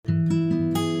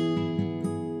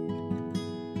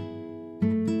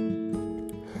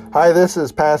Hi, this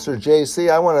is Pastor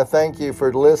JC. I want to thank you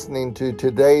for listening to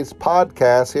today's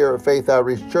podcast here at Faith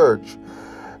Outreach Church.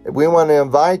 We want to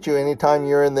invite you anytime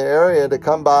you're in the area to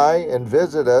come by and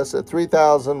visit us at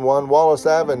 3001 Wallace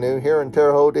Avenue here in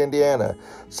Terre Haute, Indiana.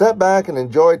 Sit back and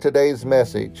enjoy today's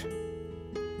message.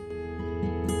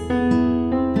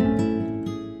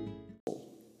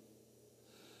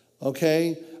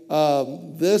 Okay,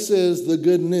 this is the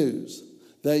good news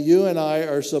that you and I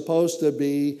are supposed to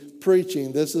be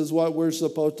preaching. This is what we're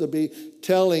supposed to be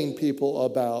telling people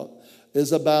about,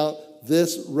 is about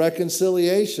this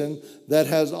reconciliation that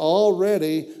has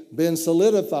already been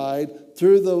solidified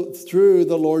through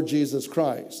the Lord Jesus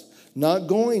Christ. Not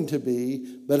going to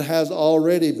be, but has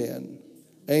already been.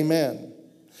 Amen.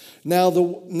 Now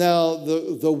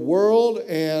the world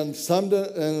and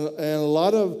a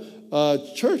lot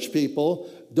of church people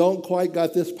don't quite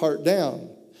got this part down,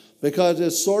 because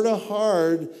it's sort of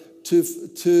hard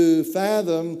to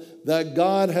fathom that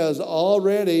God has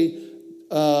already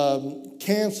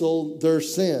canceled their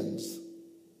sins.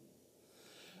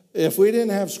 If we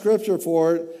didn't have scripture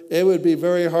for it, it would be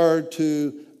very hard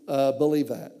to believe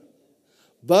that.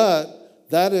 But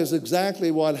that is exactly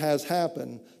what has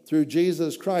happened through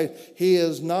Jesus Christ. He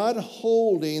is not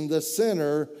holding the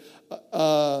sinner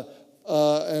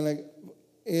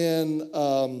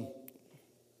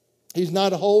He's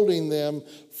not holding them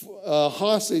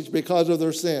hostage because of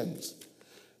their sins.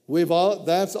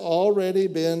 That's already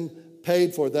been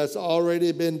paid for. That's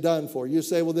already been done for. You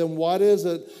say, well, then what is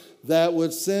it that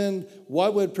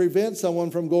what would prevent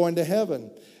someone from going to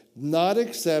heaven? Not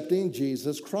accepting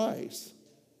Jesus Christ.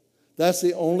 That's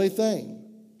the only thing.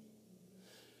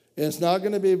 It's not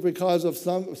going to be because of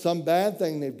some bad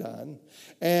thing they've done.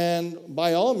 And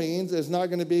by all means, it's not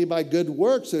going to be by good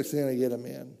works that's going to get them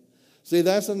in. See,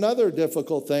 that's another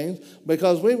difficult thing,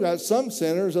 because we've got some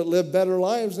sinners that live better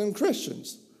lives than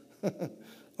Christians.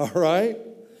 All right?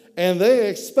 And they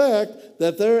expect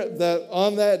that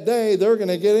on that day they're going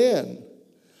to get in.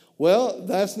 Well,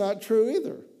 that's not true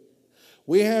either.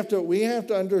 We have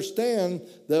to understand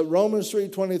that Romans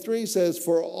 3:23 says,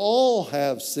 "For all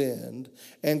have sinned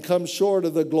and come short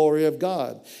of the glory of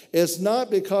God." It's not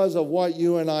because of what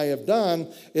you and I have done.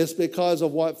 It's because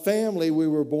of what family we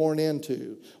were born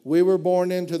into. We were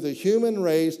born into the human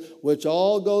race, which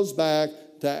all goes back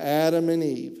to Adam and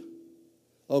Eve.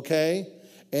 Okay?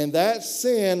 And that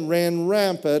sin ran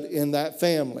rampant in that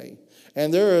family.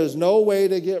 And there is no way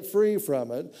to get free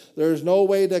from it. There's no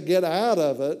way to get out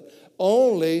of it,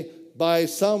 only by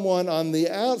someone on the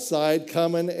outside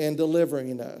coming and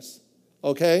delivering us.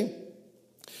 Okay?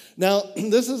 Now,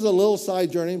 this is a little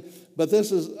side journey, but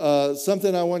this is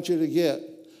something I want you to get.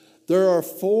 There are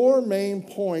 4 main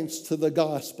points to the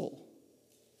gospel.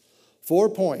 4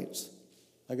 points.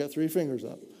 I got 3 fingers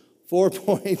up. 4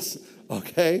 points,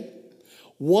 okay?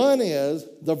 One is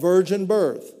the virgin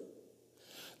birth.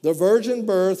 The virgin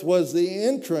birth was the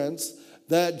entrance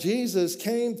that Jesus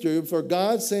came through, for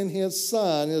God sent his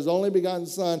Son, his only begotten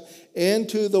Son,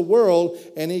 into the world,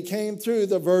 and he came through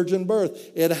the virgin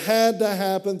birth. It had to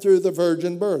happen through the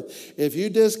virgin birth. If you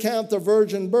discount the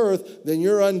virgin birth, then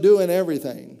you're undoing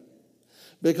everything,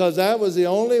 because that was the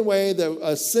only way that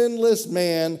a sinless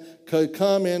man could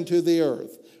come into the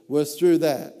earth, was through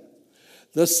that.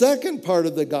 The second part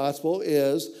of the gospel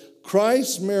is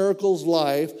Christ's miracles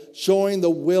life, showing the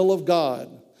will of God.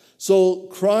 So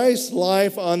Christ's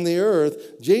life on the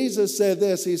earth, Jesus said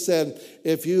this, he said,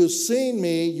 "If you've seen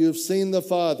me, you've seen the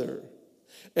Father."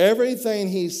 Everything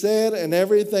he said and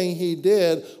everything he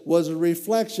did was a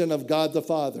reflection of God the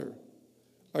Father.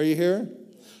 Are you here?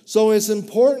 So it's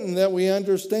important that we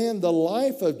understand the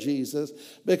life of Jesus,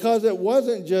 because it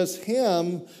wasn't just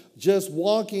him just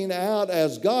walking out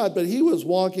as God, but he was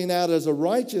walking out as a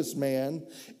righteous man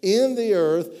in the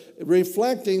earth,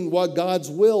 reflecting what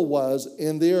God's will was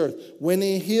in the earth. When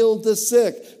he healed the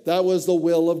sick, that was the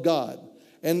will of God.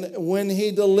 And when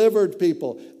he delivered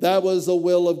people, that was the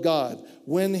will of God.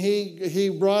 When he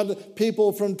brought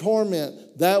people from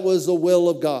torment, that was the will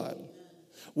of God.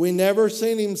 We never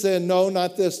seen him say, "No,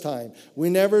 not this time." We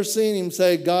never seen him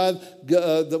say, "God,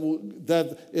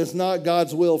 that it's not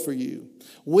God's will for you."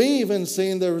 We even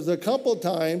seen there was a couple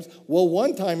times, well,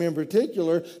 one time in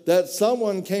particular, that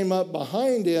someone came up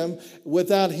behind him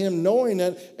without him knowing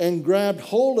it and grabbed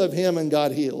hold of him and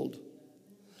got healed.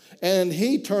 And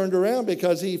he turned around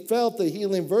because he felt the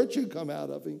healing virtue come out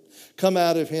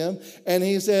of him. And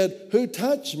he said, "Who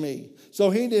touched me?" So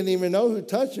he didn't even know who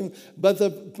touched him. But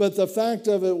the fact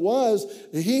of it was,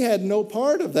 he had no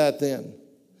part of that then,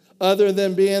 other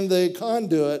than being the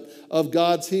conduit of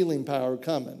God's healing power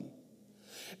coming.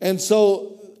 And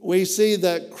so we see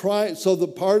that Christ, so the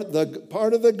part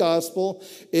of the gospel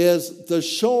is the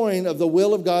showing of the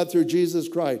will of God through Jesus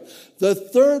Christ. The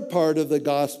third part of the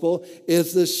gospel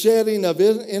is the shedding of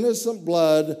innocent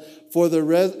blood for the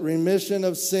remission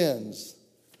of sins.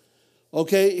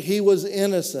 Okay, he was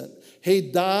innocent. He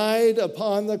died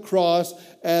upon the cross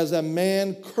as a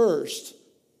man cursed.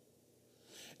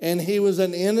 And he was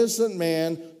an innocent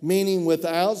man, meaning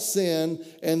without sin,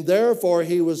 and therefore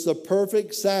he was the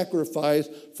perfect sacrifice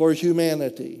for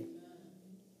humanity.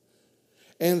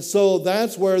 And so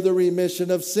that's where the remission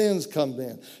of sins comes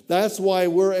in. That's why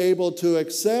we're able to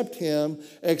accept him,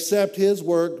 accept his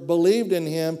work, believed in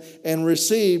him, and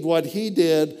received what he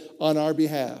did on our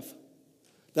behalf.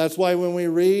 That's why when we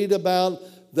read about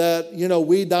that,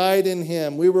 we died in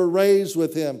him, we were raised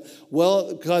with him.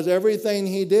 Well, because everything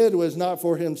he did was not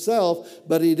for himself,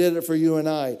 but he did it for you and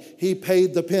I. He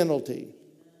paid the penalty.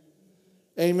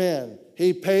 Amen.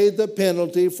 He paid the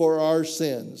penalty for our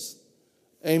sins.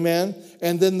 Amen.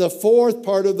 And then the fourth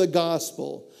part of the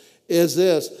gospel is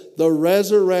this: the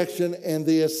resurrection and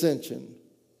the ascension.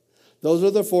 Those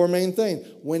are the four main things.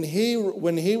 When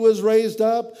he was raised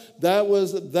up, that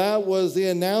was the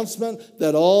announcement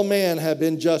that all man had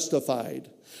been justified.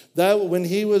 That when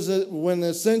the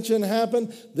ascension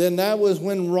happened, then that was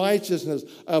when righteousness,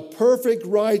 a perfect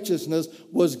righteousness,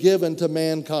 was given to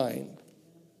mankind.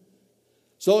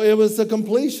 So it was the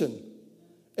completion.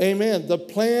 Amen. The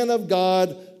plan of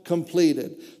God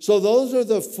completed. So those are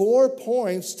the 4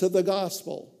 points to the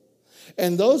gospel.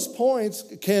 And those points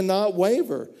cannot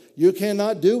waver. You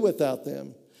cannot do without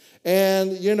them.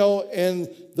 And, and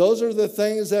those are the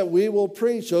things that we will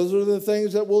preach. Those are the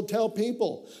things that we'll tell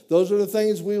people. Those are the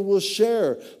things we will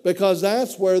share, because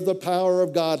that's where the power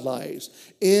of God lies,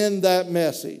 in that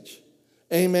message.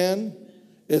 Amen?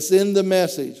 It's in the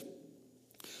message.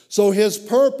 So his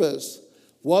purpose,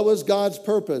 what was God's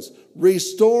purpose?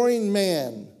 Restoring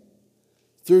man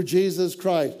through Jesus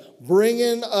Christ,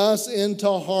 bringing us into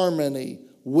harmony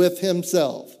with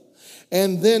himself.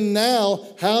 And then now,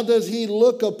 how does he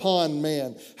look upon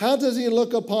man? How does he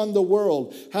look upon the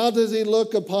world? How does he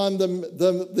look upon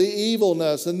the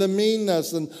evilness and the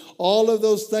meanness and all of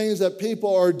those things that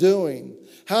people are doing?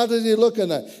 How does he look at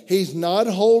that? He's not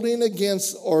holding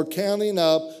against or counting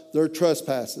up their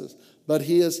trespasses, but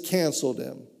he has canceled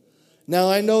them. Now,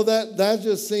 I know that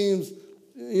just seems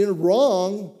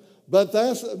wrong, but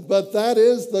that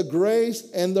is the grace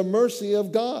and the mercy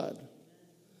of God.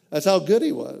 That's how good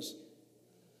he was.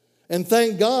 And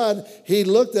thank God he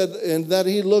looked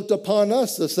upon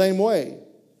us the same way.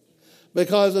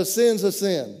 Because a sin's a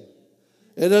sin.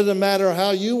 It doesn't matter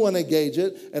how you want to gauge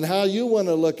it and how you want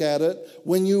to look at it.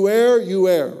 When you err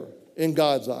in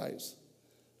God's eyes.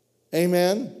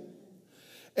 Amen?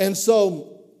 And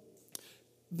so,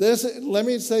 let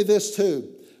me say this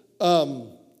too.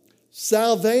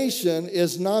 Salvation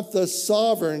is not the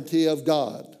sovereignty of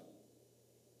God.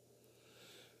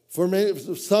 For me,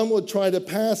 some would try to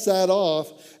pass that off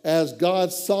as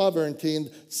God's sovereignty.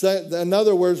 In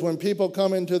other words, when people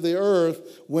come into the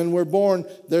earth, when we're born,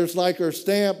 there's like a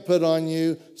stamp put on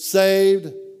you: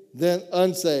 saved, then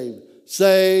unsaved.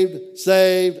 Saved,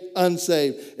 saved,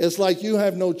 unsaved. It's like you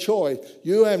have no choice.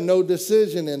 You have no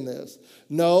decision in this.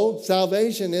 No,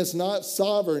 salvation is not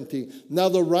sovereignty. Now,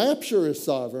 the rapture is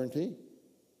sovereignty.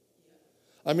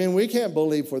 I mean, we can't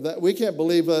believe for that. We can't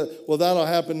believe, that'll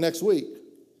happen next week.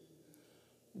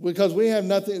 Because we have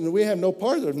no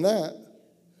part in that.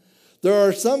 There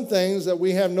are some things that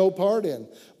we have no part in.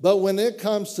 But when it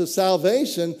comes to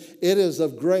salvation, it is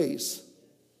of grace.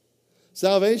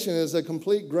 Salvation is a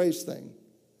complete grace thing.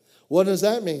 What does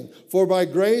that mean? For by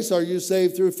grace are you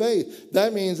saved through faith.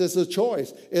 That means it's a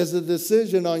choice. It's a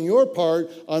decision on your part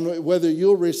on whether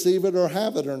you'll receive it or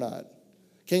have it or not.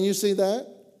 Can you see that?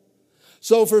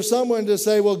 So for someone to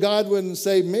say, well, God wouldn't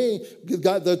save me,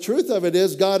 the truth of it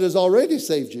is God has already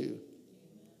saved you.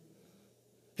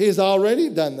 He's already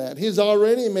done that. He's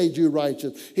already made you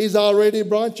righteous. He's already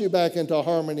brought you back into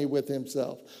harmony with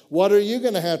himself. What are you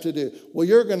going to have to do? Well,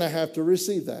 you're going to have to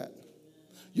receive that.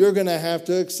 You're going to have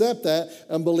to accept that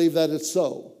and believe that it's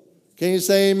so. Can you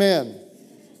say amen?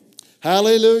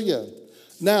 Hallelujah.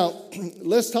 Now,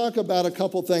 let's talk about a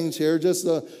couple things here, just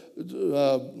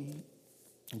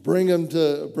bring it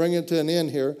to an end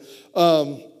here.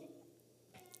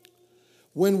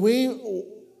 When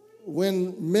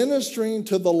ministering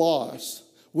to the lost,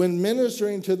 when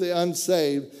ministering to the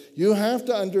unsaved, you have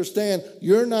to understand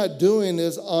you're not doing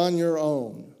this on your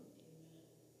own.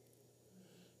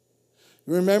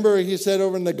 Remember, he said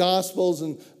over in the Gospels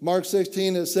in Mark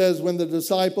 16, it says when the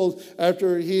disciples,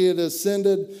 after he had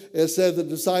ascended, it said the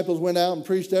disciples went out and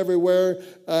preached everywhere,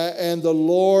 and the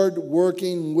Lord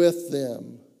working with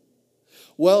them.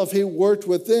 Well, if he worked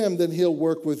with them, then he'll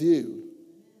work with you.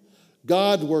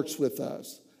 God works with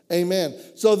us. Amen.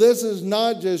 So this is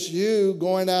not just you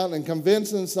going out and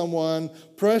convincing someone,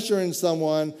 pressuring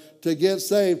someone to get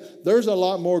saved. There's a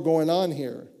lot more going on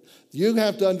here. You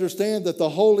have to understand that the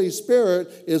Holy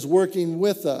Spirit is working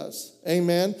with us.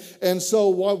 Amen. And so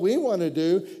what we want to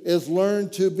do is learn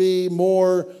to be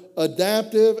more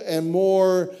adaptive and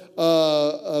more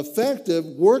effective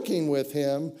working with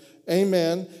him.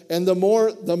 Amen. And the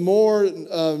more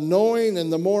knowing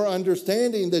and the more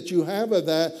understanding that you have of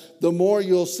that, the more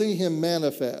you'll see him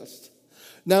manifest.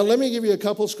 Now, let me give you a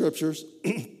couple scriptures.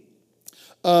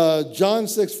 John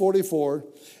 6:44,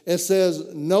 it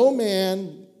says, no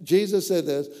man, Jesus said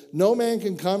this, no man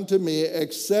can come to me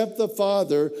except the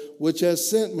Father which has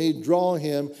sent me draw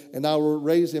him, and I will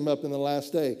raise him up in the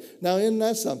last day. Now, isn't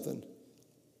that something?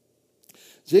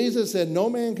 Jesus said, no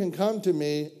man can come to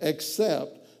me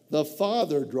except the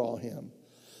Father draw him.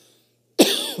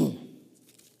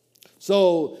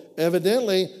 So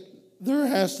evidently, there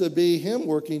has to be him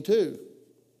working too.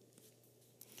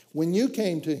 When you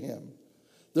came to him,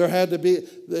 there had to be,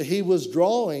 he was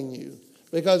drawing you.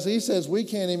 Because he says we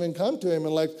can't even come to him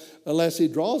unless he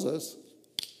draws us.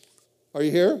 Are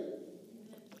you here?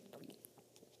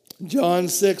 John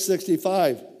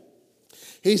 6:65.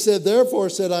 He said, therefore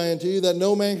said I unto you that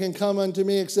no man can come unto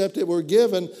me except it were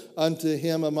given unto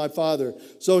him of my Father.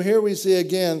 So here we see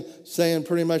again saying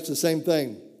pretty much the same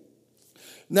thing.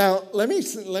 Now, let me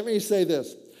say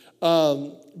this.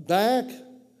 Back,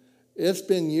 it's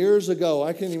been years ago.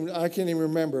 I can't even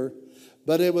remember.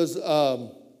 But it was,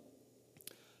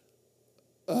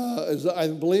 I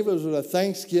believe it was a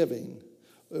Thanksgiving.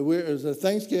 It was a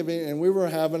Thanksgiving, and we were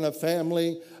having a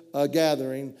family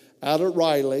gathering out at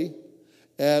Riley,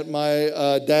 at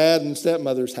my dad and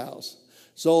stepmother's house.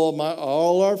 So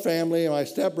all our family, my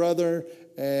stepbrother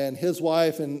and his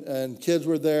wife and kids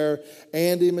were there.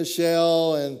 Andy,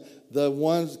 Michelle, and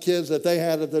the kids that they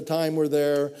had at the time were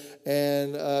there.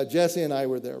 And Jesse and I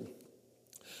were there.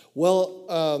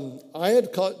 Well, I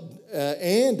had caught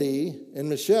Andy and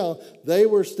Michelle. They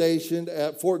were stationed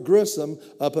at Fort Grissom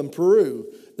up in Peru.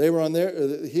 They were on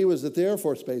there. He was at the Air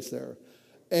Force Base there.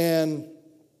 And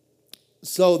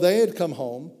so they had come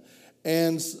home,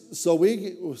 and so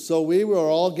we were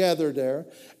all gathered there,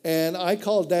 and I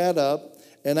called Dad up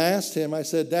and asked him, I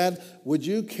said, Dad, would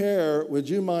you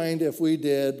mind if we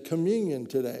did communion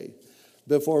today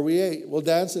before we ate? Well,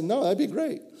 Dad said, no, that'd be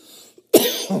great.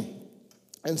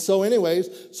 And so anyways,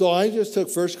 so I just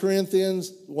took 1 Corinthians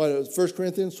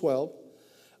 12,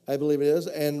 I believe it is,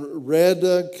 and read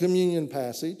the communion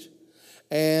passage,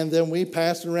 and then we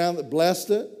passed it around, blessed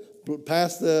it,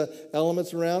 passed the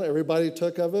elements around, everybody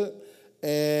took of it,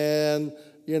 and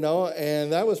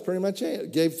and that was pretty much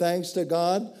it. Gave thanks to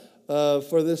God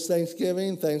for this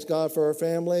Thanksgiving, thanks God for our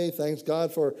family, thanks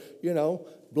God for,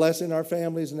 blessing our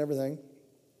families and everything.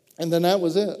 And then that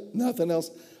was it. Nothing else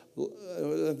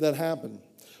that happened.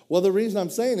 Well, the reason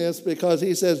I'm saying this because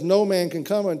he says no man can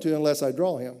come unto you unless I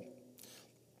draw him.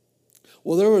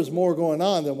 Well, there was more going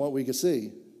on than what we could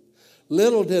see.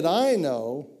 Little did I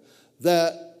know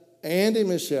that Andy,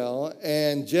 Michelle,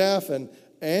 and Jeff and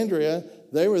Andrea,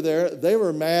 they were there. They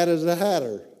were mad as a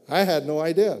hatter. I had no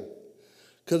idea.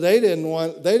 Because they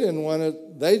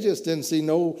just didn't see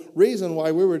no reason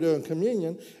why we were doing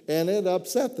communion, and it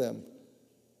upset them.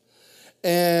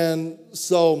 And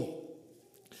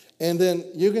then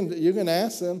you can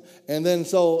ask them. And then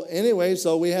so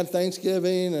we had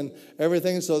Thanksgiving and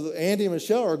everything. So Andy and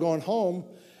Michelle are going home,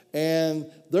 and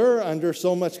they're under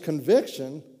so much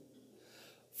conviction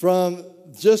from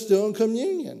just doing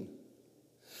communion.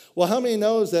 Well, how many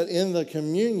knows that in the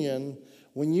communion,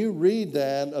 when you read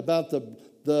that about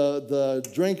the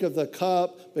drink of the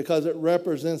cup, because it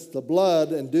represents the blood,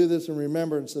 and do this in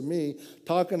remembrance of me,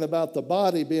 talking about the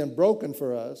body being broken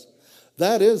for us,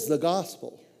 that is the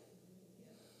gospel.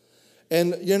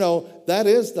 And, that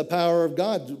is the power of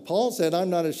God. Paul said,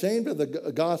 I'm not ashamed of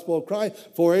the gospel of Christ,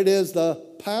 for it is the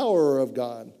power of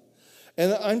God.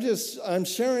 And I'm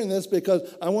sharing this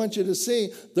because I want you to see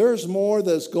there's more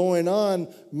that's going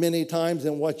on many times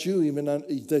than what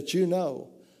that you know.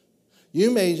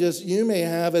 You may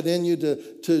have it in you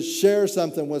to share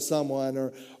something with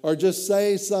someone or just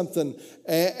say something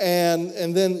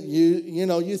and then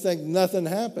you think nothing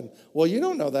happened. Well, you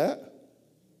don't know that.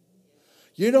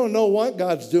 You don't know what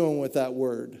God's doing with that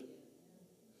word.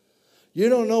 You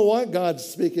don't know what God's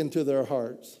speaking to their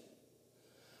hearts.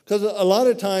 Because a lot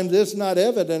of times it's not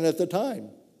evident at the time.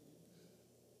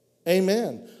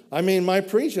 Amen. I mean, my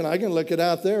preaching, I can look it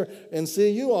out there and see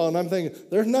you all, and I'm thinking,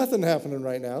 there's nothing happening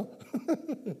right now.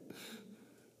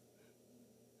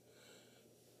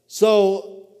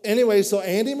 So anyway, so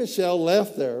Andy and Michelle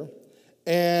left there,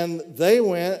 and they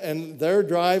went, and they're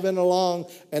driving along,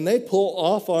 and they pull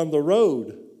off on the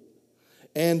road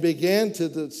and began to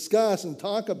discuss and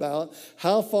talk about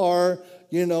how far,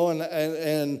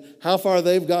 and how far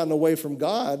they've gotten away from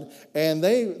God. And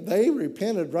they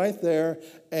repented right there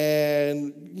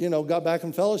and, got back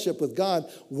in fellowship with God,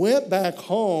 went back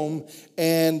home,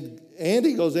 and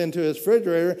Andy goes into his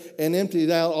refrigerator and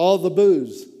emptied out all the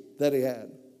booze that he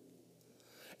had.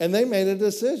 And they made a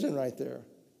decision right there.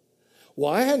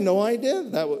 Well, I had no idea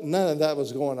that none of that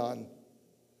was going on.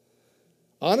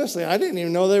 Honestly, I didn't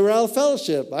even know they were out of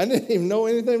fellowship. I didn't even know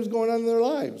anything was going on in their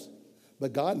lives.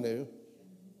 But God knew.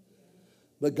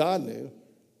 But God knew.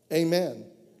 Amen.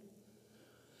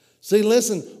 See,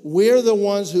 listen, we're the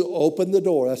ones who open the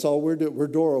door. That's all we're doing. We're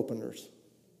door openers.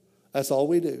 That's all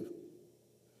we do.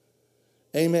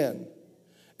 Amen.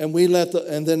 And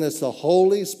and then it's the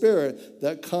Holy Spirit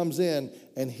that comes in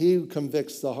and He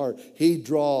convicts the heart. He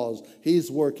draws.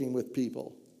 He's working with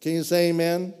people. Can you say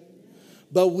amen?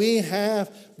 But we have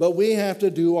to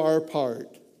do our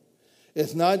part.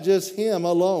 It's not just Him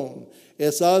alone.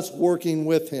 It's us working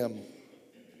with Him.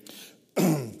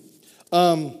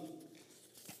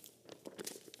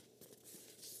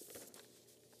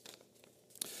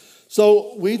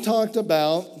 So we talked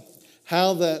about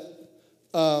how that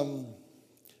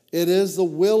it is the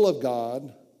will of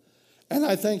God. And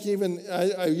I think even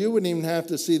you wouldn't even have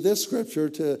to see this scripture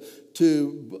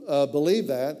to believe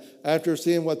that after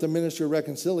seeing what the ministry of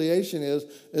reconciliation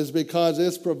is because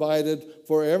it's provided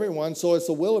for everyone. So it's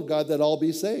the will of God that all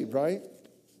be saved, right?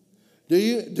 Do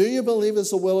you believe it's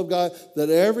the will of God that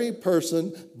every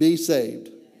person be saved?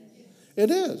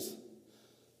 It is.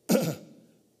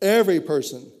 Every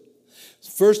person.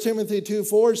 1 Timothy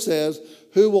 2:4 says,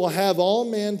 who will have all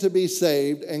men to be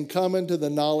saved and come into the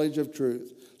knowledge of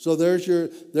truth. So there's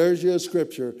your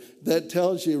scripture that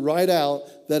tells you right out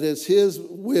that it's His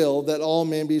will that all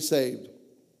men be saved.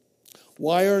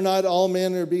 Why are not all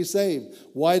men to be saved?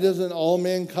 Why doesn't all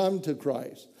men come to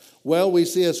Christ? Well, we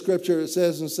see a scripture that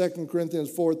says in 2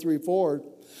 Corinthians 4:3-4,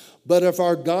 but if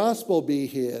our gospel be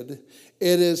hid,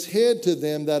 it is hid to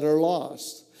them that are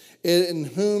lost, in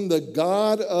whom the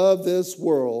God of this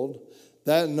world,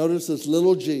 that notice this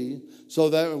little g, so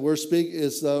that we're speaking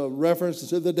is a reference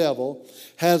to the devil,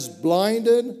 has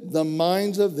blinded the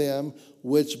minds of them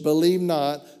which believe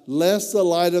not, lest the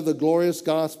light of the glorious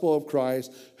gospel of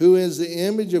Christ, who is the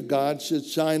image of God, should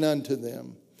shine unto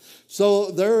them.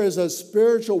 So there is a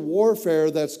spiritual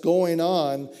warfare that's going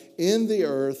on in the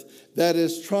earth that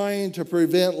is trying to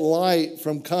prevent light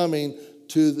from coming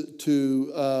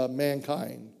to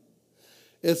mankind.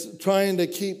 It's trying to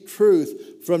keep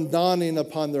truth from dawning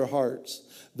upon their hearts.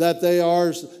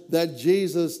 That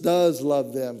Jesus does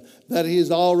love them. That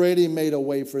He's already made a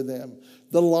way for them.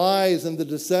 The lies and the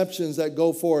deceptions that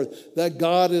go forth. That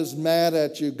God is mad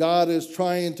at you. God is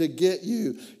trying to get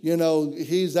you.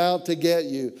 He's out to get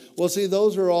you. Well, see,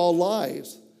 those are all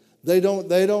lies. They don't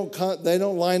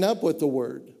line up with the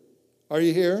word. Are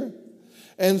you here?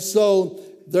 And so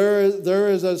there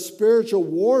is a spiritual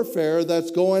warfare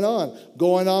that's going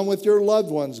on with your loved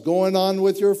ones, going on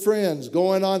with your friends,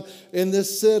 going on in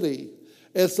this city.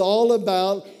 It's all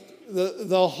about,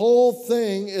 the whole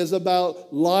thing is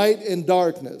about light and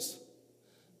darkness.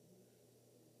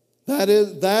 That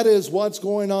is what's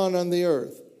going on the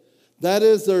earth.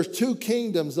 There's two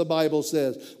kingdoms, the Bible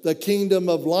says. The kingdom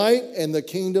of light and the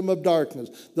kingdom of darkness.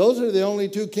 Those are the only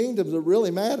two kingdoms that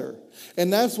really matter.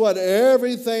 And that's what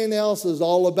everything else is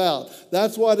all about.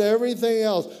 That's what everything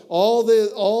else, all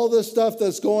the stuff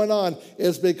that's going on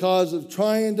is because of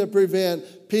trying to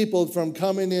prevent people from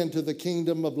coming into the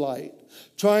kingdom of light.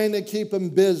 Trying to keep them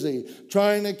busy,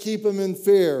 trying to keep them in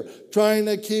fear, trying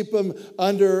to keep them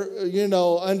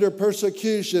under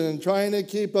persecution, and trying to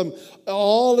keep them,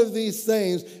 all of these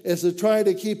things is to try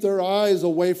to keep their eyes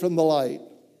away from the light.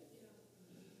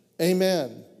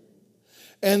 Amen.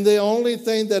 And the only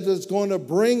thing that is going to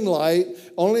bring light,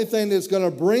 only thing that's going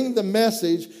to bring the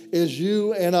message is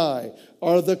you and I,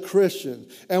 are the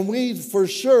Christians. And we for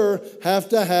sure have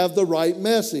to have the right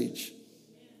message.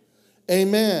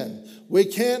 Amen. We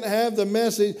can't have the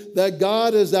message that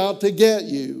God is out to get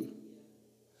you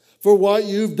for what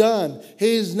you've done.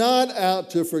 He's not out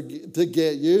to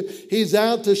get you. He's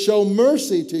out to show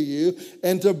mercy to you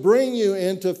and to bring you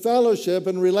into fellowship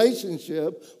and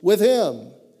relationship with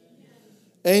Him.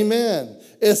 Amen.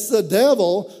 It's the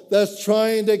devil that's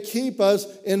trying to keep us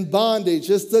in bondage.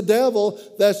 It's the devil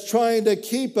that's trying to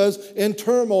keep us in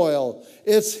turmoil.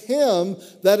 It's him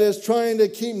that is trying to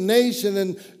keep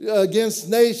nation against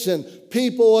nation,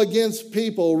 people against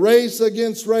people, race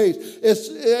against race.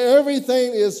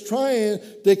 Everything is trying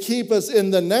to keep us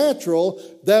in the natural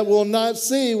that will not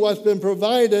see what's been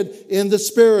provided in the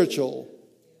spiritual.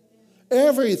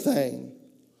 Everything.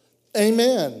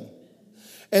 Amen.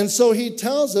 And so he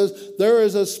tells us there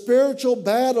is a spiritual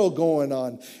battle going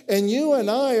on. And you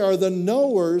and I are the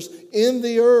knowers in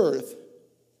the earth.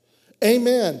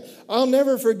 Amen. I'll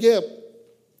never forget,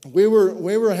 we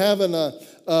were having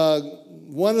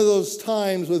one of those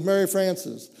times with Mary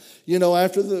Frances. You know,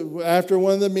 after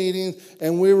one of the meetings,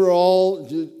 and we were all,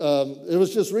 it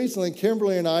was just recently,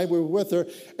 Kimberly and I, we were with her,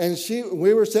 and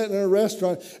we were sitting in a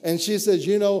restaurant, and she says,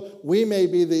 you know, we may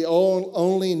be the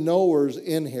only knowers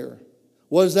in here.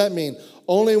 What does that mean?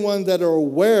 Only ones that are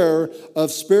aware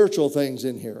of spiritual things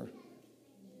in here.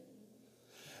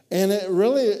 And it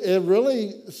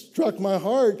really struck my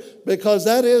heart, because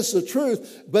that is the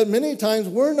truth. But many times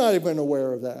we're not even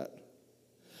aware of that.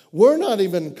 We're not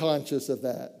even conscious of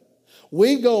that.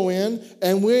 We go in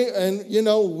and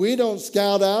we don't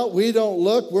scout out, we don't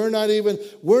look, we're not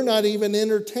even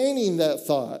entertaining that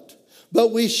thought.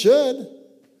 But we should.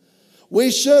 We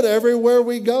should everywhere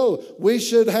we go. We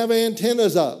should have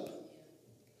antennas up.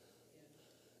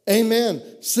 Amen.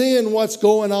 Seeing what's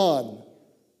going on.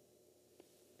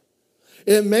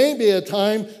 It may be a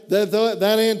time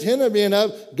that antenna being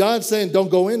up, God's saying, don't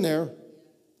go in there.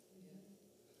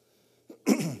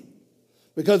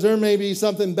 Because there may be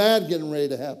something bad getting ready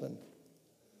to happen.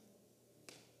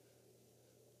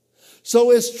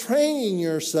 So it's training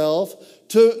yourself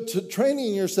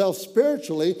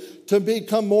spiritually to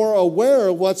become more aware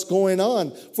of what's going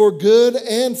on for good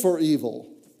and for evil.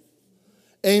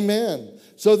 Amen.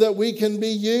 So that we can be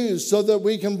used, so that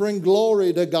we can bring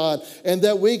glory to God, and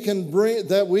that we can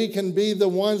be the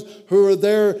ones who are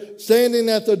there standing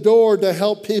at the door to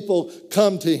help people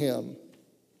come to Him.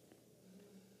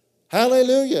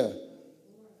 Hallelujah.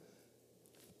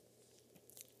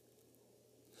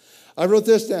 I wrote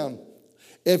this down.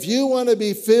 If you want to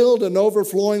be filled and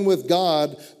overflowing with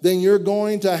God, then you're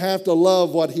going to have to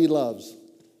love what He loves.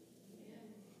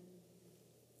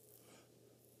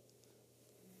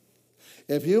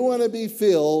 If you want to be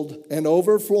filled and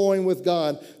overflowing with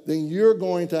God, then you're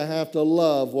going to have to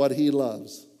love what He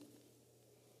loves.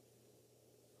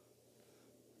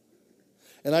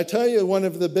 And I tell you, one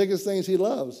of the biggest things He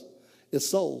loves is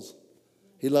souls.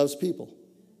 He loves people.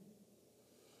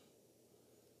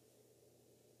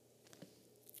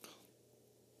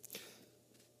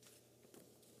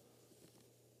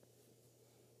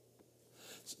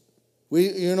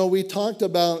 We talked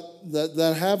about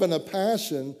that having a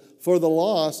passion for the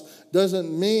lost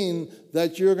doesn't mean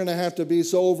that you're going to have to be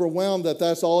so overwhelmed that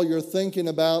that's all you're thinking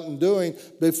about and doing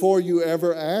before you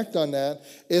ever act on that.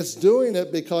 It's doing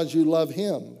it because you love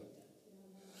Him.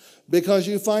 Because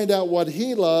you find out what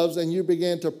He loves and you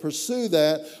begin to pursue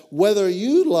that, whether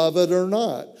you love it or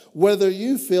not, whether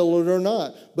you feel it or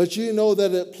not. But you know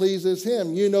that it pleases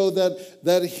Him. You know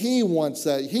that He wants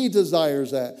that. He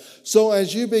desires that. So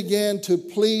as you begin to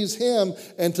please Him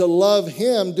and to love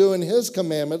Him, doing His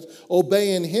commandments,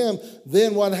 obeying Him,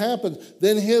 then what happens?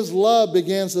 Then His love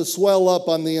begins to swell up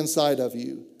on the inside of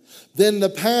you. Then the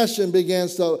passion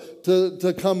begins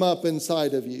to come up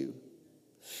inside of you.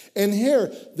 And here,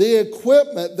 the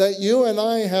equipment that you and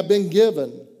I have been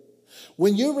given.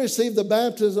 When you receive the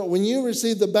baptism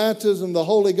of the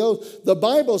Holy Ghost, the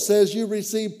Bible says you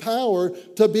receive power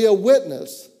to be a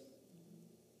witness.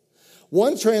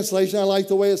 One translation, I like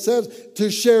the way it says,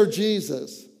 to share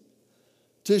Jesus,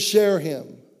 to share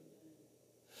Him.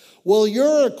 Well,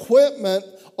 your equipment,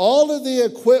 all of the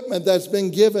equipment that's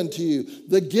been given to you,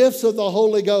 the gifts of the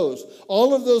Holy Ghost,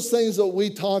 all of those things that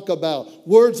we talk about,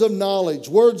 words of knowledge,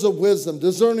 words of wisdom,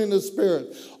 discerning of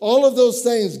spirit, all of those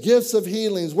things, gifts of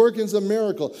healings, workings of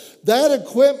miracles, that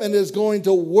equipment is going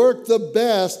to work the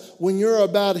best when you're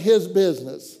about His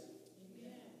business.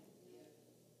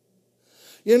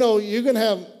 You know, you can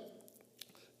have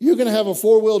a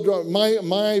four-wheel drive.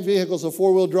 My vehicle's a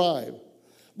four-wheel drive.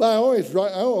 But I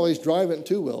always drive it in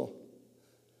two-wheel.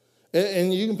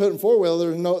 And you can put it in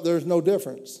four-wheel, there's no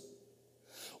difference.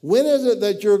 When is it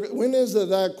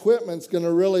that equipment's going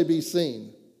to really be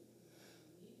seen?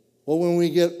 Well,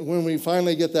 when we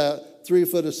finally get that 3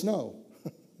 foot of snow.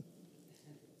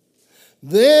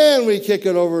 Then we kick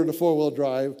it over to four-wheel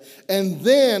drive, and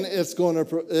then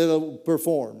it'll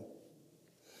perform.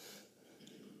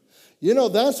 You know,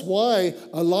 that's why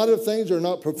a lot of things are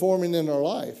not performing in our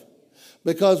life.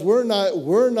 because we're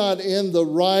not in the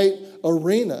right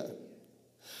arena.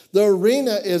 The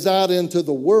arena is out into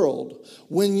the world.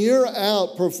 When you're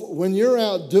out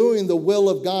doing the will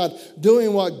of God,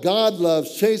 doing what God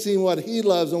loves, chasing what He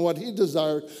loves and what He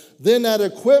desires, then that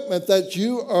equipment that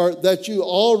you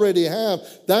already have,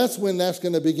 that's when that's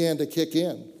going to begin to kick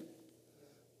in.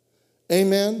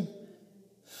 Amen.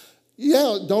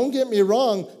 Yeah, don't get me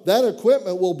wrong, that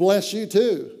equipment will bless you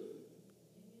too.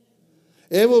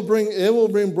 It will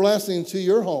bring blessings to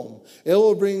your home. It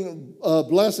will bring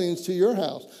blessings to your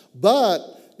house. But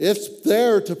it's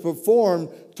there to perform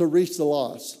to reach the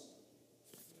lost.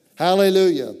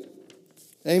 Hallelujah.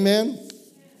 Amen.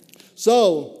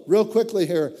 So, real quickly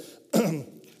here,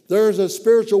 there's a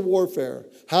spiritual warfare.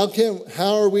 How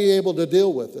are we able to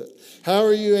deal with it? How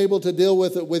are you able to deal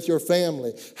with it with your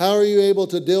family? How are you able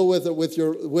to deal with it with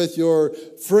your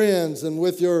friends and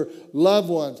with your loved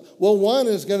ones? Well, one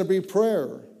is going to be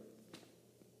prayer.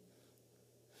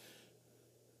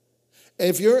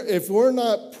 If we're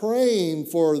not praying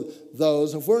for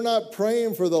those, if we're not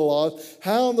praying for the lost,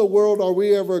 how in the world are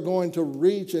we ever going to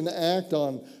reach and act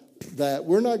on that?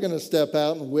 We're not going to step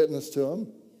out and witness to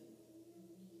them.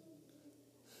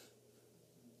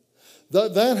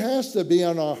 That has to be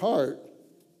on our heart.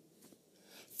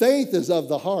 Faith is of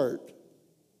the heart.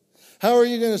 How are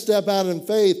you going to step out in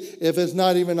faith if it's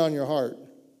not even on your heart?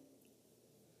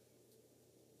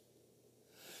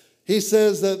 He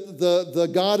says that the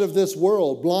God of this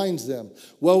world blinds them.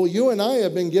 Well, you and I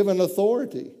have been given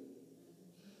authority.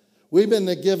 We've been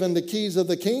given the keys of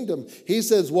the kingdom. He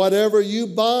says, whatever you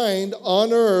bind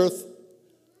on earth,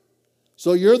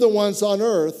 so you're the ones on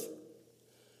earth.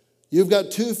 You've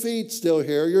got 2 feet still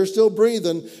here. You're still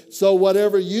breathing. So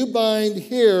whatever you bind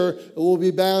here, it will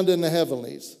be bound in the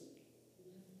heavenlies.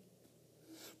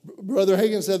 Brother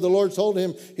Hagin said the Lord told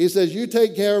him, He says, you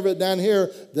take care of it down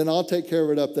here, then I'll take care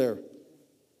of it up there.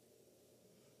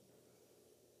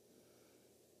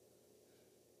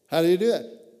 How do you do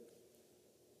that?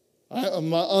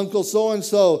 My uncle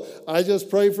so-and-so, I just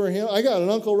pray for him. I got an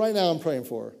uncle right now I'm praying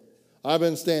for. I've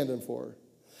been standing for.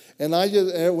 And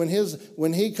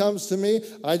when he comes to me,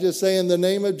 I just say in the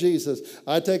name of Jesus,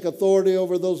 I take authority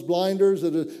over those blinders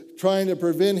that are trying to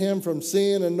prevent him from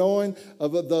seeing and knowing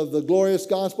of the glorious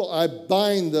gospel. I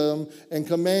bind them and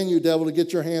command you, devil, to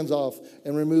get your hands off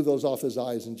and remove those off his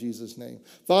eyes in Jesus' name.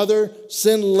 Father,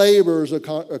 send laborers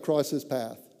across his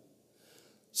path.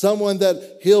 Someone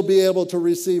that he'll be able to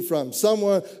receive from.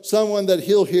 Someone that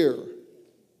he'll hear.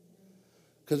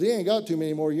 Because he ain't got too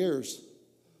many more years.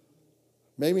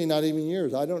 Maybe not even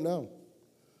years. I don't know.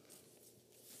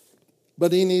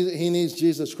 But he needs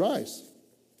Jesus Christ.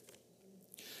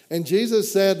 And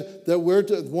Jesus said that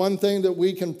one thing that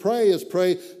we can pray is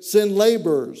send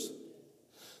laborers.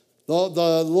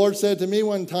 The Lord said to me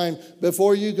one time,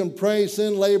 before you can pray,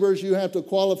 send laborers, you have to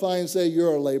qualify and say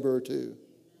you're a laborer too.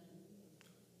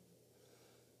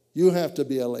 You have to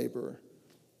be a laborer.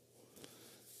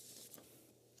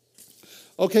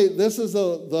 Okay, this is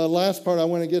the last part I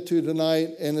want to get to tonight,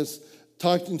 and it's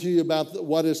talking to you about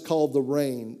what is called the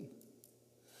rain.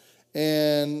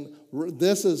 And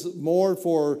this is more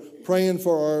for praying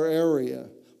for our area,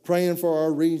 praying for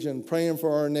our region, praying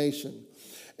for our nation.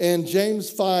 And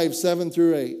James 5, 7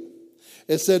 through 8,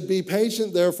 it said, be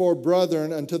patient, therefore,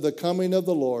 brethren, unto the coming of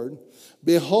the Lord.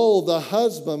 Behold, the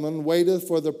husbandman waiteth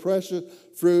for the precious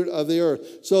fruit of the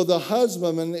earth. So the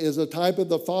husbandman is a type of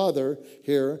the father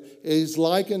here. He's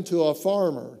likened to a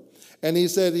farmer. And he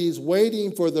said he's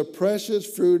waiting for the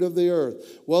precious fruit of the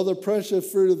earth. Well, the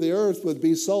precious fruit of the earth would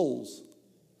be souls.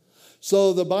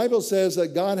 So the Bible says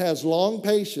that God has long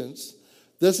patience.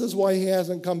 This is why he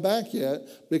hasn't come back yet.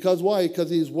 Because why?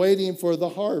 Because he's waiting for the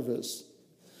harvest.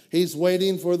 He's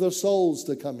waiting for the souls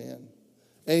to come in.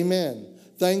 Amen.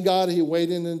 Thank God he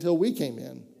waited until we came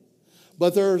in.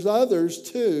 But there's others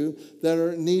too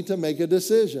that need to make a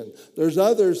decision. There's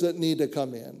others that need to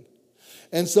come in.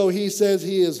 And so he says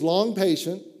he is long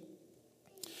patient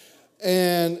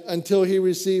and until he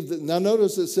received, now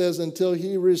notice it says until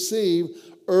he received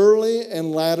early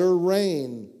and latter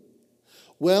rain.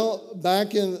 Well,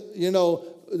 back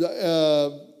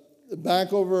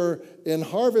over in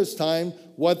harvest time,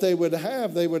 what they would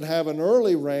have an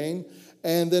early rain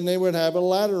and then they would have a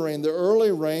latter rain. The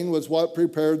early rain was what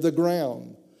prepared the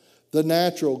ground, the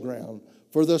natural ground,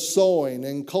 for the sowing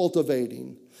and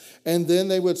cultivating. And then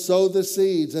they would sow the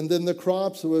seeds, and then the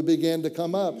crops would begin to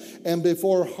come up. And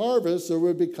before harvest, there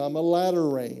would become a latter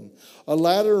rain. A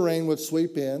latter rain would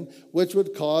sweep in, which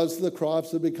would cause the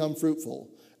crops to become fruitful.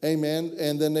 Amen.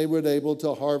 And then they would be able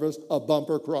to harvest a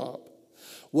bumper crop.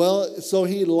 Well, so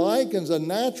he likens a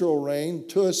natural rain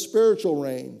to a spiritual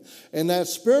rain. And that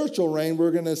spiritual rain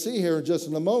we're going to see here just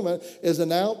in a moment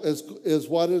is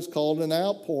what is called an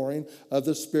outpouring of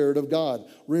the Spirit of God.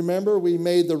 Remember, we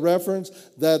made the reference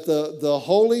that the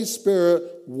Holy Spirit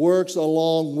works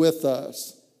along with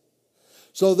us.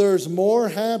 So there's more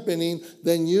happening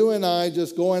than you and I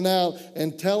just going out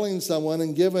and telling someone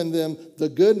and giving them the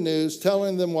good news,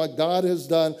 telling them what God has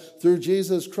done through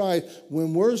Jesus Christ.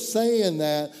 When we're saying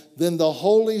that, then the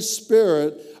Holy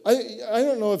Spirit, I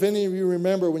don't know if any of you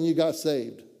remember when you got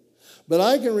saved, but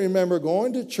I can remember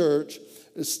going to church,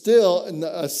 still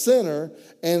a sinner,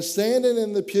 and standing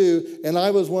in the pew, and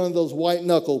I was one of those white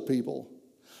knuckle people.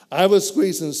 I was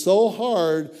squeezing so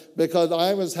hard because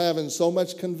I was having so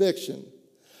much conviction,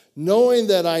 knowing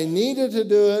that I needed to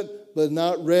do it, but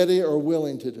not ready or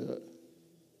willing to do it.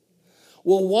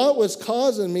 Well, what was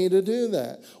causing me to do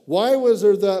that? Why was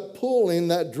there that pulling,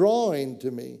 that drawing to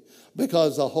me?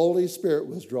 Because the Holy Spirit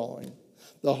was drawing.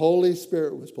 The Holy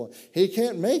Spirit was pulling. He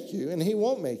can't make you, and he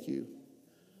won't make you.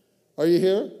 Are you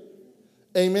here?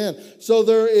 Amen. So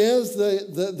there is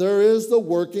the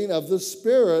working of the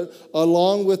Spirit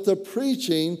along with the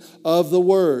preaching of the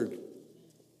Word.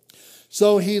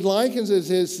 So he likens it,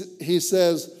 he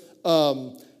says,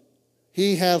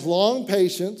 he has long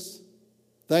patience,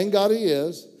 thank God he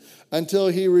is, until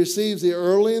he receives the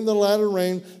early and the latter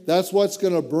rain. That's what's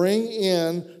going to bring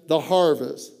in the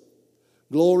harvest.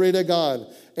 Glory to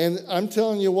God. And I'm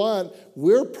telling you what,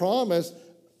 we're promised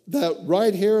that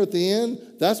right here at the end,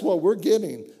 that's what we're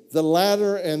getting. The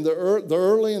latter and the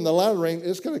early and the latter rain,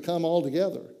 it's going to come all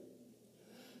together.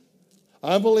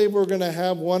 I believe we're going to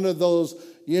have one of those,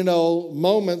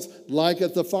 moments like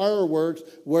at the fireworks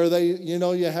where they, you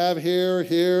have here,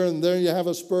 and there you have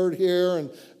a spurt here, and,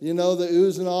 the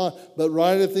oohs and ah. But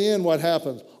right at the end, what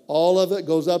happens? All of it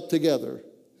goes up together.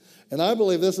 And I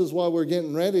believe this is what we're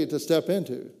getting ready to step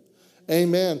into.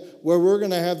 Amen. Where we're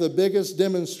going to have the biggest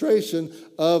demonstration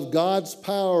of God's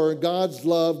power, God's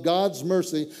love, God's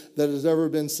mercy that has ever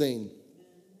been seen.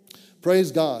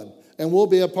 Praise God. And we'll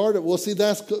be a part of it. Well, see,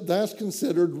 that's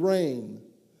considered rain.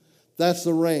 That's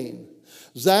the rain.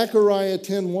 Zechariah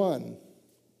 10:1.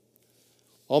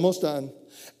 Almost done.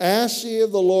 Ask ye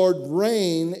of the Lord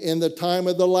rain in the time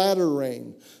of the latter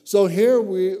rain. So here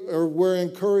we're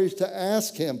encouraged to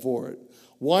ask him for it.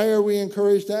 Why are we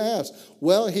encouraged to ask?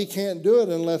 Well, he can't do it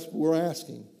unless we're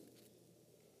asking.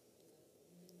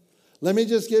 Let me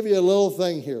just give you a little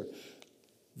thing here.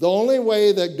 The only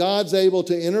way that God's able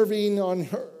to intervene on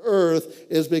earth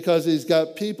is because he's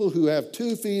got people who have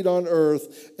 2 feet on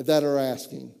earth that are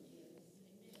asking.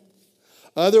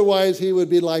 Otherwise, he would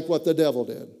be like what the devil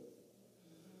did.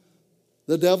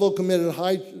 The devil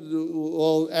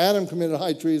Adam committed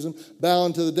high treason,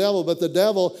 bowing to the devil. But the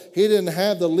devil, he didn't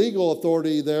have the legal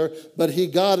authority there, but he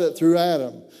got it through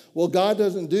Adam. Well, God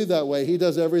doesn't do that way. He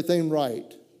does everything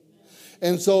right.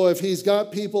 And so if he's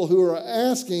got people who are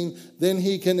asking, then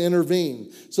he can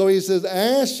intervene. So he says,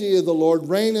 ask ye of the Lord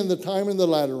rain in the time and the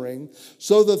latter rain,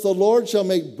 so that the Lord shall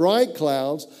make bright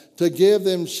clouds to give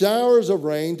them showers of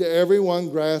rain to every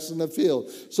one grass in the field.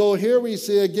 So here we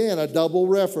see again a double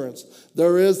reference.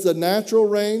 There is the natural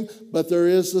rain, but there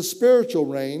is the spiritual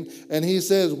rain. And he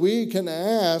says we can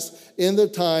ask in the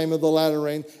time of the latter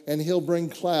rain, and he'll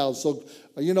bring clouds. So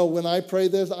when I pray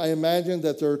this, I imagine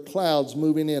that there are clouds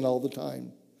moving in all the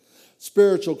time.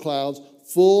 Spiritual clouds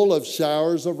full of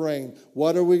showers of rain.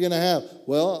 What are we going to have?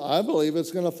 Well, I believe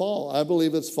it's going to fall. I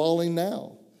believe it's falling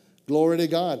now. Glory to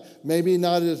God. Maybe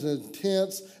not as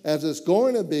intense as it's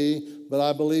going to be, but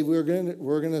I believe we're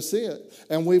going to see it.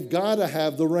 And we've got to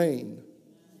have the rain.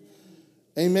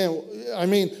 Amen. I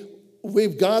mean,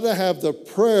 we've got to have the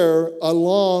prayer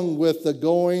along with the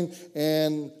going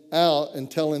and out and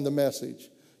telling the message.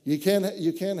 You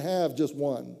can't have just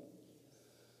one.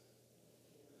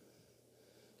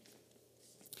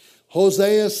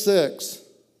 Hosea 6,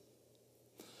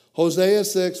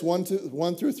 1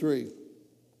 through 3.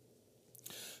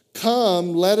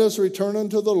 Come, let us return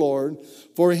unto the Lord,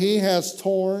 for he has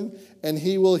torn, and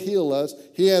he will heal us.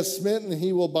 He has smitten, and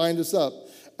he will bind us up.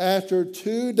 After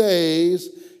 2 days,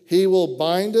 he will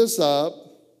bind us up.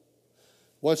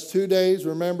 What's 2 days?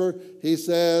 Remember, he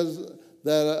says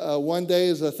that 1 day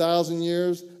is 1,000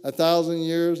 years. 1,000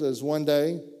 years is 1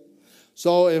 day.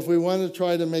 So if we want to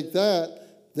try to make that,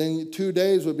 then 2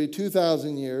 days would be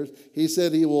 2,000 years. He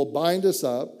said he will bind us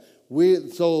up.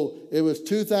 So it was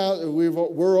 2,000.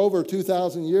 We're over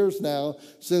 2,000 years now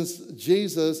since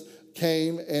Jesus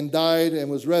came and died and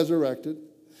was resurrected.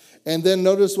 And then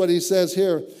notice what he says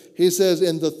here. He says,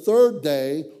 in the third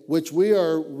day, which we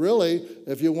are really,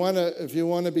 if you want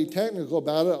to be technical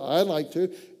about it, I like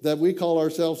to, that we call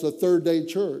ourselves a third day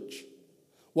church.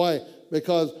 Why?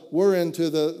 Because we're into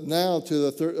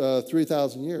the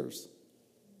 3,000 years.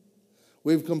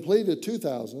 We've completed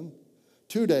 2,000,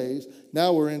 2 days.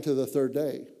 Now we're into the third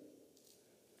day.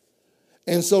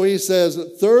 And so he says,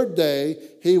 third day,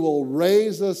 he will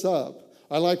raise us up.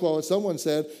 I like what someone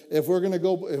said. If we're going to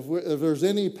go, if there's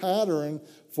any pattern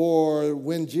for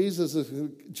when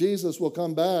Jesus will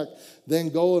come back, then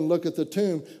go and look at the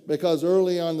tomb, because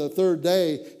early on the third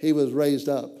day, he was raised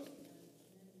up.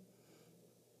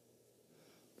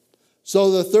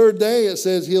 So the third day, it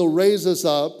says he'll raise us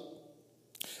up,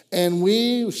 and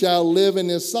we shall live in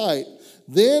his sight.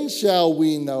 Then shall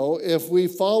we know, if we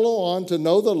follow on to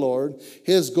know the Lord,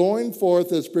 his going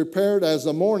forth is prepared as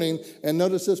the morning. And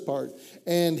notice this part.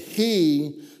 And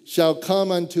he shall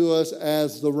come unto us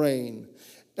as the rain,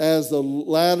 as the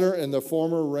latter and the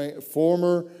former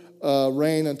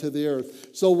rain unto the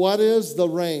earth. So what is the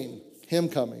rain? Him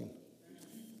coming.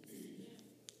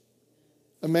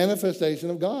 A manifestation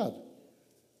of God.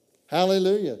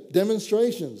 Hallelujah.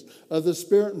 Demonstrations of the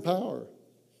Spirit and power.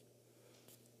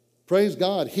 Praise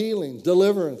God. Healings,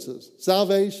 deliverances,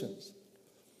 salvations.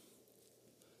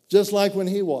 Just like when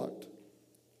he walked.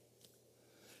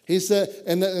 He said,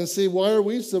 and see, why are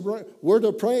we so, we're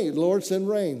to pray, Lord, send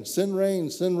rain, send rain,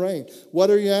 send rain. What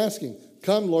are you asking?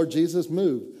 Come, Lord Jesus,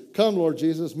 move. Come, Lord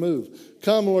Jesus, move.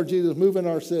 Come, Lord Jesus, move in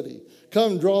our city.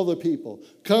 Come, draw the people.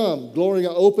 Come, glory,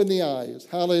 open the eyes.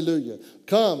 Hallelujah.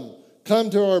 Come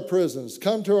to our prisons.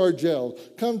 Come to our jails.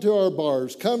 Come to our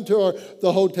bars. Come to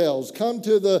the hotels. Come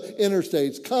to the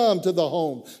interstates. Come to the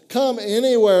home. Come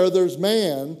anywhere there's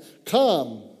man.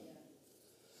 Come.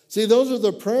 See, those are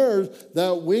the prayers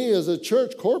that we as a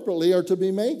church corporately are to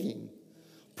be making.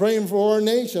 Praying for our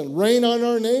nation. Rain on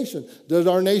our nation. Does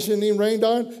our nation need rained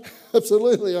on?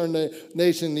 Absolutely, our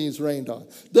nation needs rained on.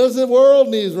 Does the world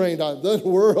need rained on? The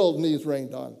world needs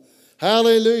rained on.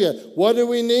 Hallelujah. What do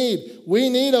we need? We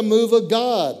need a move of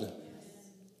God.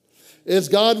 Is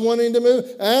God wanting to move?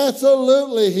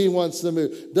 Absolutely, he wants to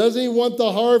move. Does he want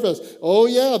the harvest? Oh,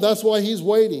 yeah, that's why he's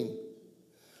waiting.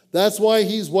 That's why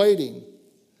he's waiting.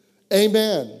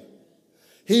 Amen.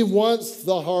 He wants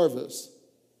the harvest.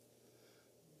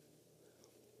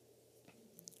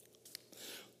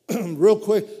 Real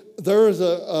quick, there is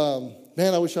a,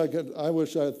 man, I wish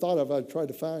I had thought of it. I'd tried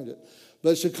to find it.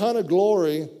 But Shekinah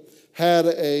Glory had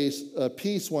a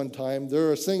piece one time.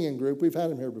 They're a singing group. We've had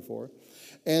them here before.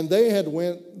 And they had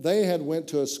went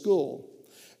to a school.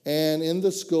 And in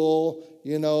the school,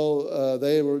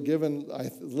 they were given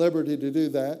liberty to do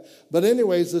that. But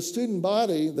anyways, the student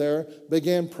body there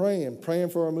began praying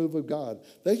for a move of God.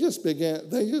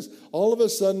 All of a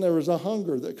sudden there was a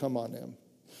hunger that come on them.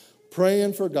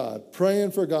 Praying for God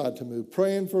to move,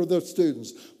 praying for the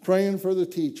students, praying for the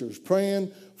teachers,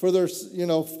 praying for their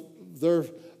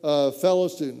fellow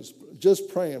students,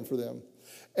 just praying for them.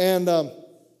 And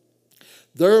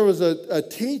there was a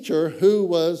teacher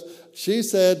who she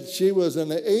said she was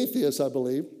an atheist, I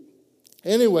believe.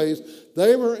 Anyways,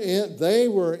 they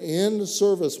were in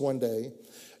service one day,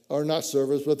 or not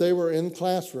service, but they were in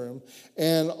classroom,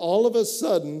 and all of a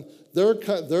sudden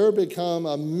there become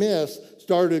a mist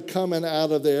started coming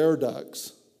out of the air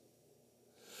ducts.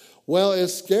 Well, it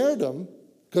scared them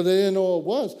because they didn't know what it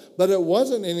was, but it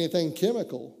wasn't anything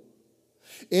chemical.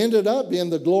 Ended up being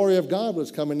the glory of God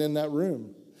was coming in that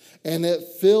room. And it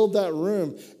filled that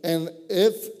room. And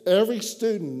every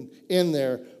student in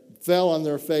there fell on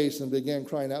their face and began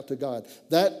crying out to God.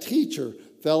 That teacher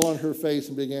fell on her face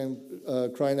and began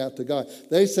crying out to God.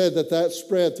 They said that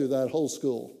spread through that whole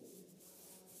school.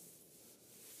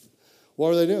 What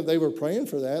were they doing? They were praying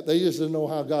for that. They just didn't know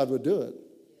how God would do it.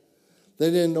 They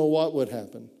didn't know what would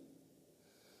happen.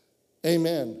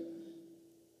 Amen.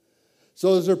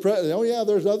 So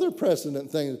there's other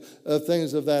precedent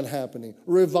things of that happening.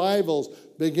 Revivals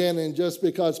beginning just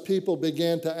because people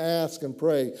began to ask and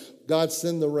pray, God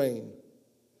send the rain.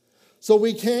 So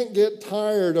we can't get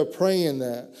tired of praying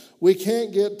that. We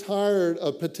can't get tired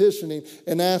of petitioning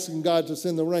and asking God to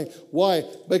send the rain. Why?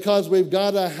 Because we've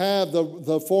got to have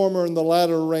the former and the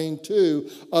latter rain too,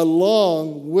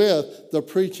 along with the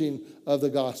preaching of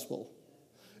the gospel.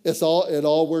 It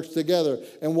all works together.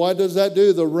 And what does that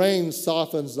do? The rain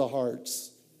softens the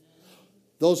hearts.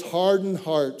 Those hardened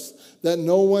hearts that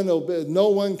no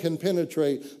one can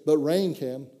penetrate, but rain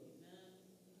can.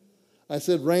 I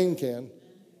said rain can.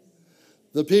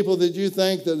 The people that you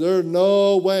think that there's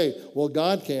no way, well,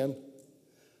 God can.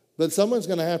 But someone's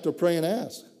going to have to pray and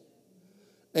ask.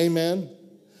 Amen.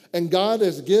 And God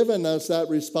has given us that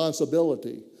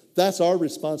responsibility. That's our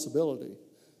responsibility.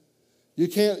 You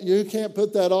can't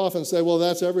put that off and say, well,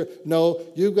 that's No,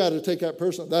 you've got to take that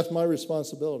person. That's my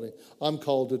responsibility. I'm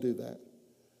called to do that.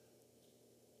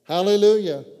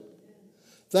 Hallelujah.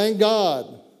 Thank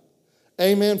God.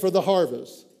 Amen for the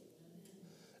harvest.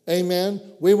 Amen.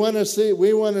 We want to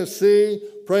see,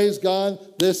 praise God,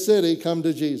 this city come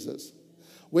to Jesus.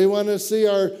 We want to see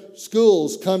our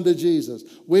schools come to Jesus.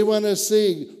 We want to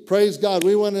see, praise God,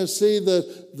 we want to see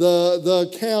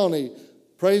the county,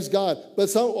 praise God.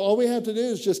 But all we have to do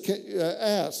is just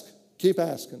ask. Keep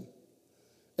asking.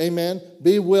 Amen.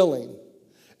 Be willing.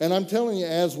 And I'm telling you,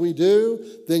 as we do,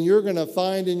 then you're going to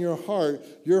find in your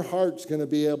heart's going to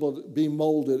be able to be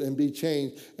molded and be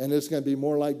changed, and it's going to be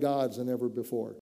more like God's than ever before.